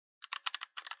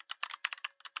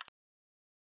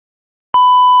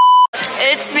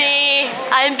It's me.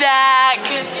 I'm back.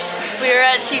 We were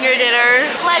at senior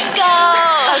dinner. Let's go.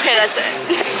 Okay, that's it.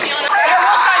 You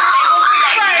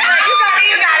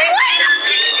got it.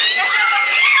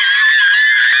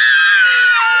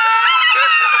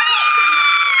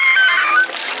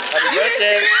 Happy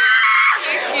birthday.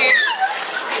 Thank you.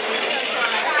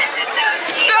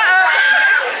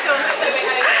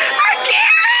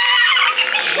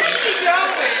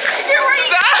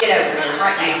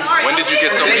 When did you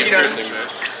get so many piercings?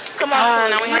 Come on,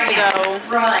 now we have to go.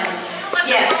 Run.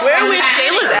 Yes. Where with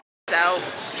Jayla's ass out?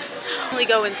 We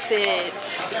go and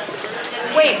sit.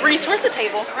 Wait, Reese, where's the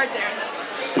table? Right there.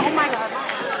 Oh my God.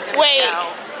 Wait,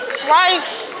 why?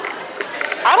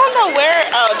 I don't know where.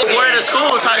 Oh, Where the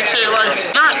school type shit,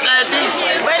 like not that deep.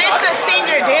 but it's the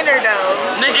senior dinner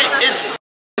though. Nigga, it's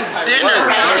dinner.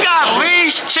 We got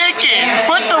Lee's chicken.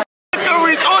 What the are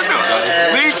we talking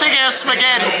about? Lee's chicken and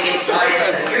spaghetti.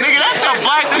 Nigga, that's a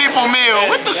black people meal.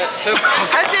 What the?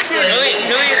 That's it.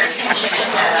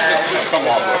 Come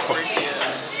on, bro.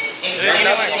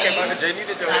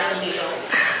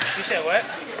 You said what?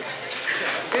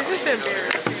 This is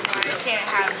embarrassing. I can't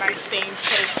have nice things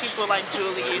because people like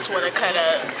Julie just want to cut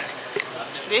up.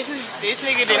 This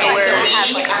nigga didn't wear it.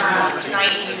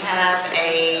 Tonight you have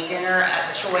a dinner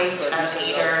of choice of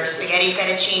either spaghetti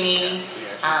fettuccine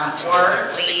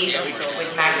or Lee's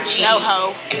with mac and cheese. No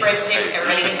ho. Breadsticks,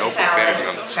 everybody gets a salad.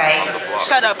 Okay.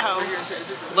 Shut up, ho.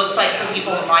 Looks like some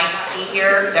people might be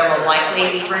here. There will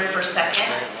likely be room for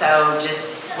seconds, so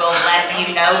just we'll let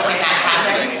you know when that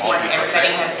happens once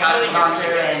everybody has gone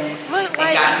through and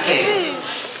gotten food.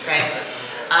 Okay.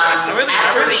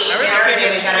 After we eat dinner, then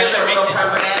we've got a short little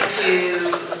program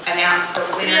to announce the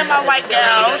winners of the Silly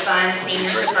but Fun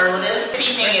Senior Superlatives.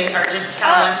 This evening are just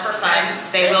kind of ones for fun.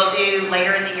 They will do,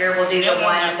 later in the year, we'll do the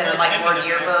ones that are like more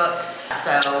yearbook.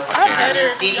 So,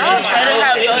 these Y'all better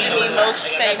have voted me most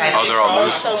famous. Oh, they're all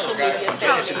loose? Social media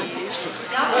famous.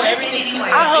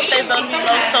 I hope they vote me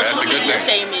most social media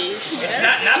famous.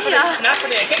 Not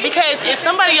for the occasion. Because if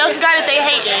somebody else got it, they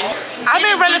hating. I've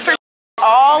been running for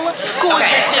all schools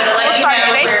and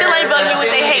they still ain't voting me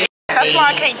what they hate. That's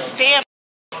why I can't stand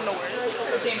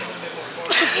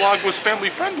This vlog was family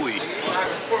friendly.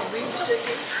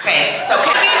 okay, so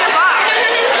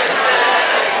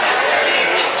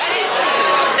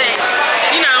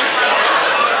you know,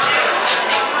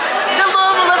 the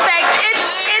Louisville effect, it's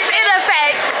in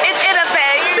effect. It's in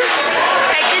effect.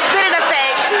 Like, it's been in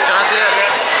effect. Can I see it?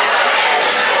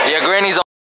 Yeah, Granny's on.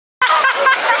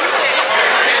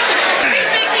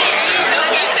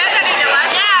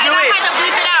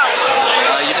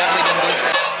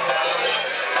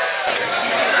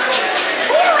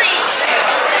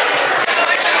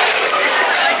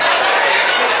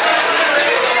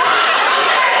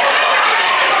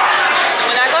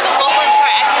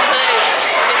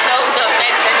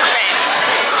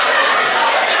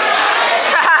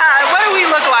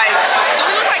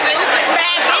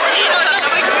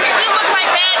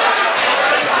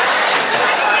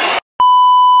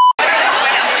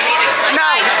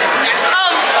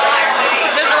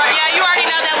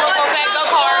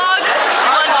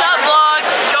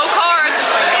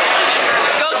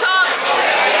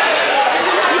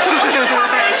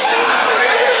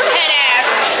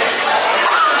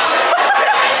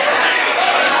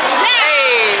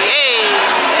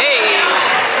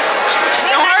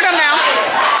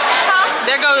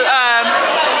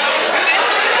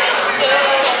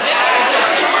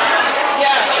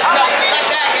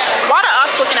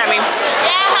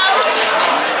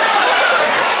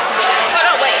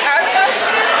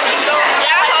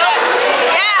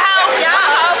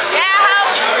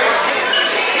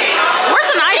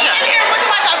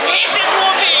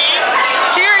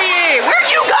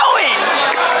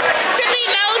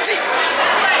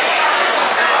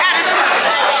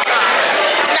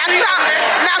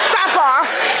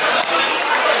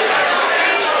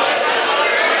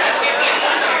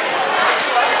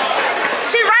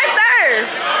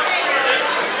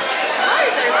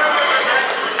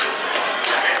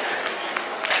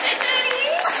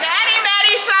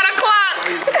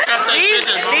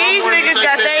 These niggas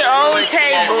got their own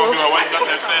table.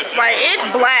 Like, it's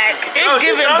black. It's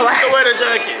giving black.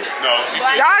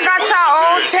 Y'all got your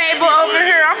own table over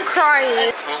here. I'm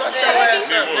crying.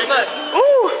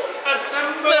 Ooh.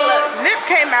 Lip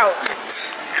came out.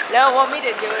 Y'all want me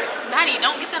to do it? Maddie,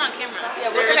 don't get that on camera.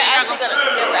 Yeah, we're actually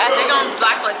gonna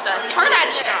blacklist us. Turn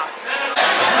that shit off.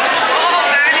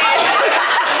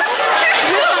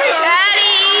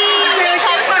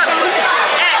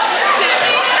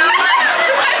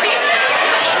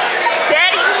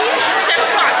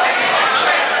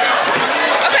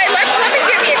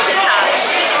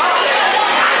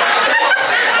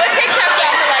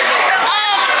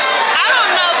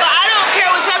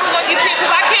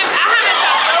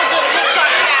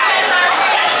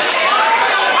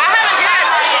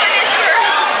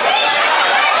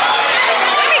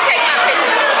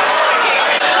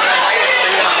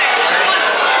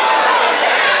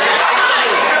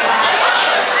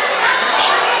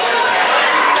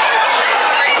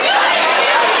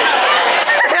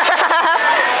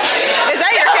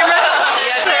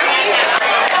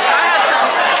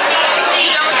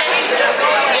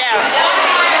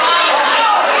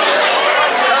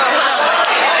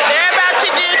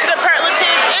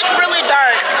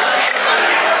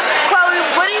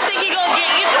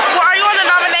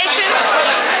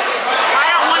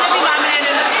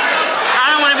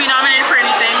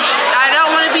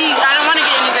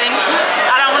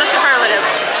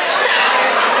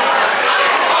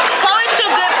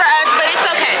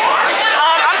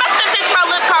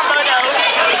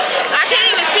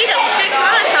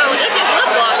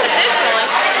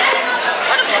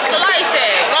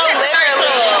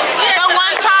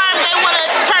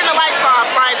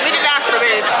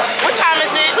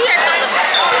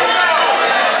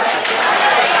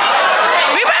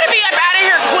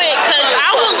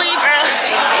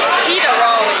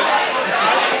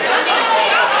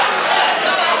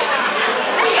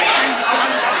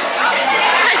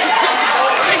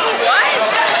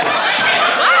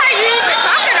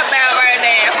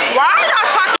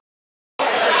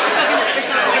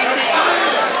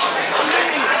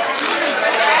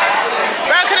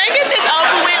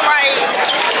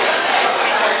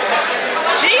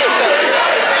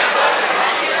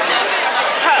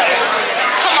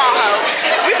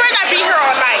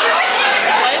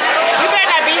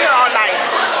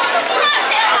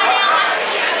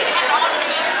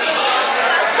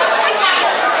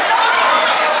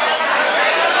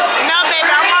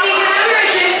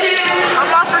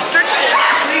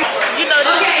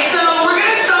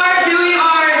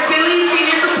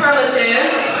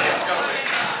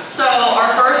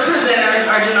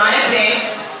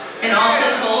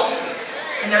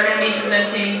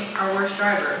 presenting our worst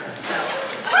driver.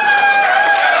 So.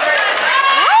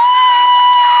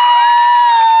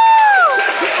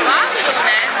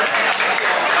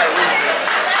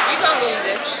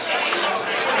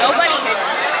 Nobody.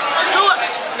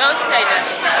 No, say that.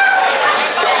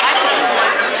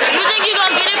 You think you're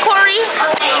gonna get it, Corey?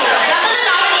 Okay, some of the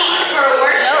nominees for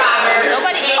worst driver.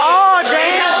 Nobody. Oh,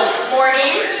 damn.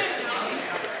 Morgan,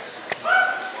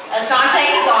 Asante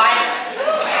Scott,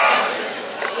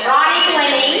 Ronnie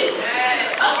Fleming,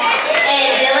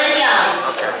 and Dylan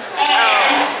Young.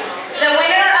 And the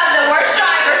winner of the worst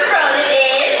driver superlative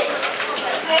is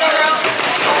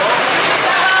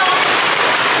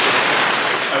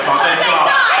Asante Scott.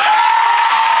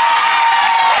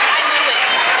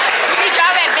 He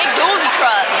drive that big dually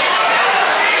truck.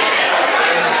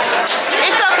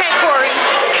 It's okay, Corey.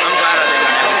 I'm glad I didn't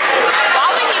know. Why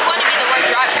would he want to be the worst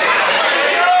driver?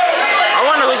 I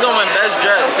wonder who's gonna win best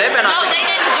dress. They've been No, they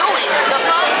didn't do it. The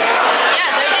fuck? Yeah,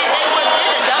 they did. They did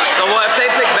the dumbest. So what if they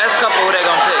pick best couple? Who they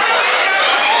gonna pick?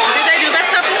 Did they do best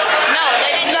couple? No,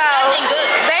 they didn't do No. nothing good.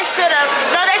 They should have.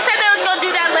 No, they said they was gonna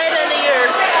do that later in the year.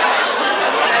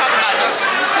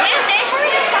 Damn, they hurry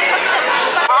the fuck up.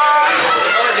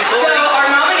 So our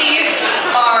nominees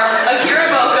are Akira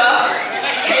Boca,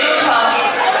 Caleb Huff,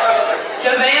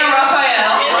 Devea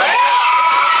Raphael,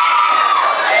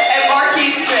 and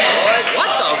Marquise Smith.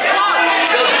 What the fuck?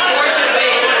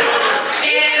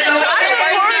 And the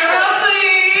winner,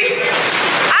 please.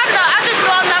 I just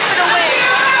know I'm not gonna win.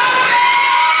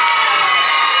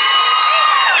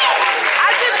 I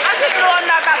just know I'm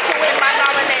not about to win my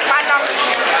nominee.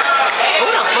 Who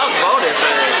the fuck voted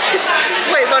for this?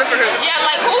 Wait, voted for who? Yeah,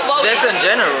 like who voted? This in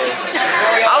general.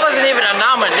 I wasn't even a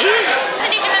nominee.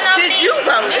 Wasn't even a nominee. Did you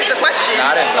vote? It's a question.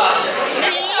 Not in.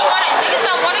 Niggas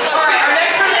don't want to go. All right, our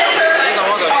next presenters Niggas don't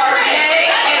wanna go. are Renee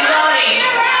and Ronnie.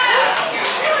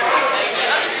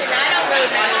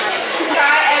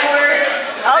 Guy Edwards,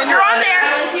 Oh, you're on there.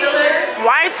 Alan Fielder,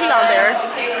 Why is he on there?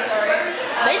 Michaela, sorry.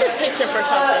 They just picked him for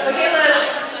something. Michaela,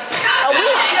 Oh, we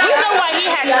know why he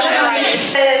has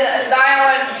singeritis. and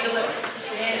Zion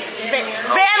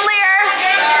Van Leer.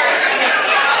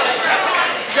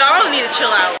 Y'all need to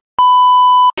chill out.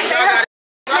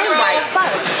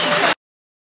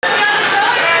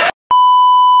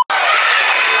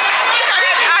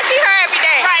 I see her every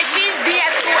day. Right, she's be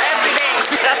at school every day.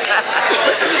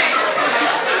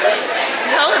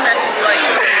 Hella messy, like.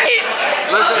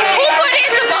 Listen. Who put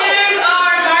in the vote? Winners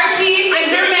are Marquise and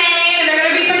Jermaine, and they're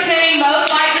going to be presenting most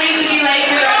likely to be late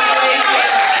to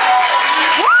graduation.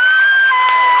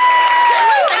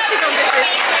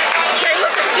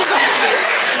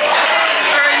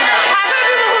 How many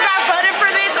people who got voted for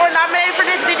this or nominated for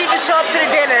this didn't even show up to the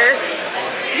dinner?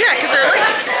 Yeah, because they're late.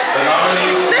 The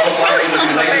nominees most likely to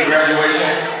be late to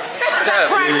graduation.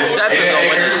 Seth is gonna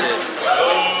win this shit.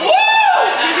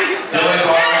 Dylan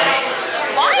Carr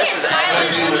Why is Kylan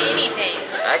on anything?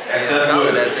 and Seth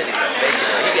Woods. He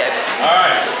got it.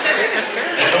 Alright.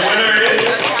 And the winner is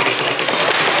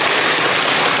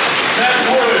Seth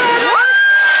Woods.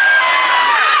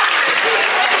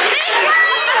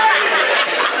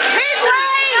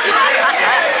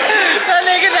 That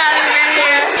nigga not even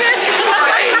here. Let's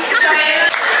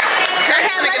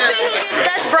see who gets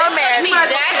best bromance. Me,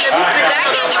 Zach and Jordan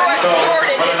For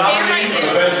the is stand right nominees for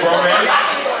the there. best bromance,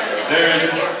 there's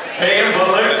Cam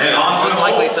Butler and Most Austin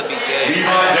likely Holt, to be gay.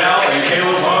 Levi Dow and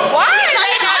Caleb Huff. Why are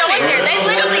they not on here? They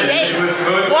literally date.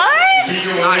 What? If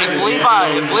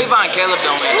Levi and Caleb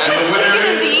don't win, that's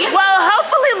Well,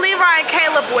 hopefully Levi and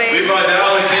Caleb win. Levi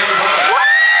Dow and Caleb Huff.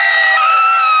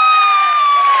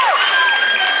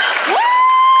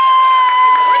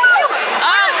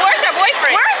 Where's your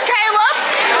boyfriend? Where's Caleb?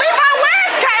 Levi,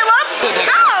 where's Caleb?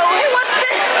 No, he wants to.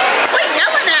 Quit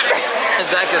yelling at us.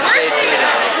 Zach is gay too.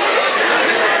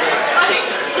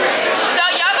 So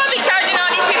y'all gonna be charging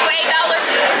all these people $8?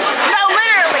 No,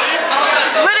 literally.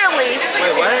 Literally.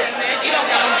 Wait, what?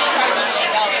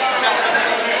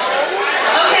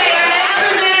 Okay, our next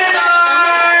presenters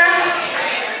are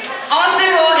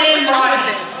Austin Holt and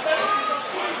Ronnie.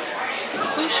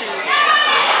 Who shoes?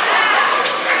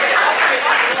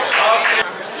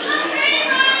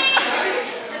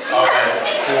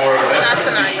 For best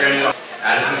tonight. illustrated,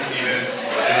 Addison Stevens,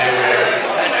 Janae Ware,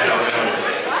 and Elvin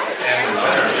Wood. And the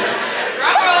winner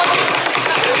is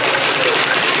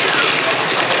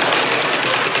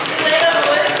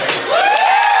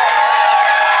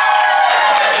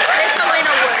It's Elena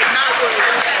Wood, not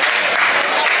Woods.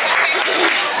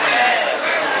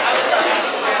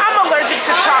 I'm allergic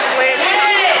to chocolate.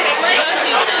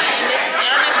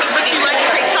 But you like to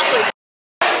take chocolate.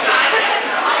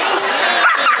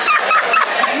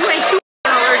 You ain't too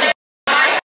allergic.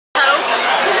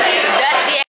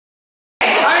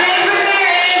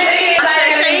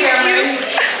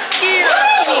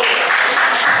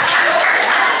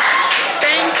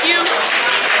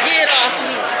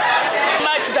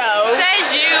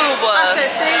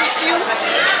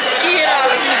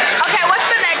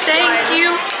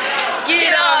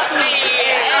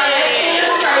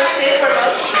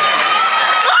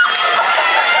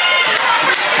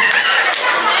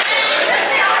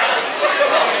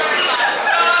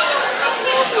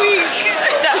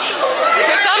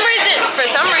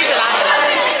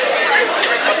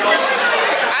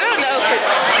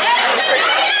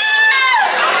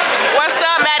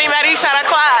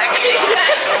 @MadiSymone.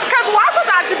 Because what's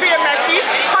about to be a Mekki?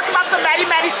 Talk about the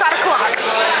 @MadiSymone.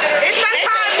 It's not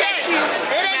time yet.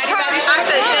 It ain't time. I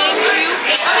said thank you.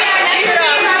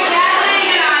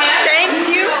 Thank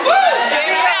you.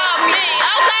 Me.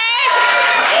 Okay.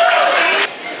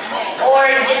 Or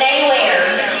Janae Ware.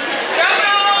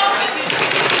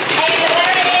 And the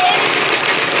winner is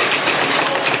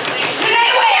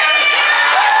Janae Ware.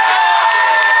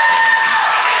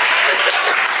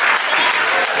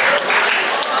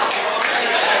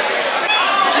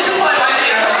 This is what my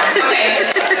favorite. Okay.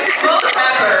 Most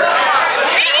rapper.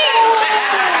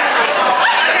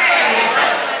 Okay.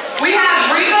 We have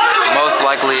Rico. Most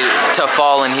likely to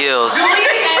fall in heels. So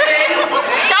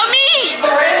me.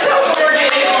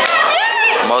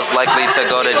 Most likely to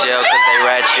go to jail because they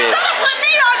ratchet. Put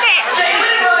me on there.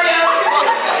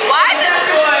 Why is it?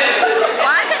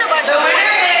 Why is it a bunch of The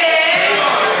winner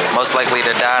is Most likely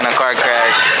to die in a car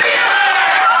crash.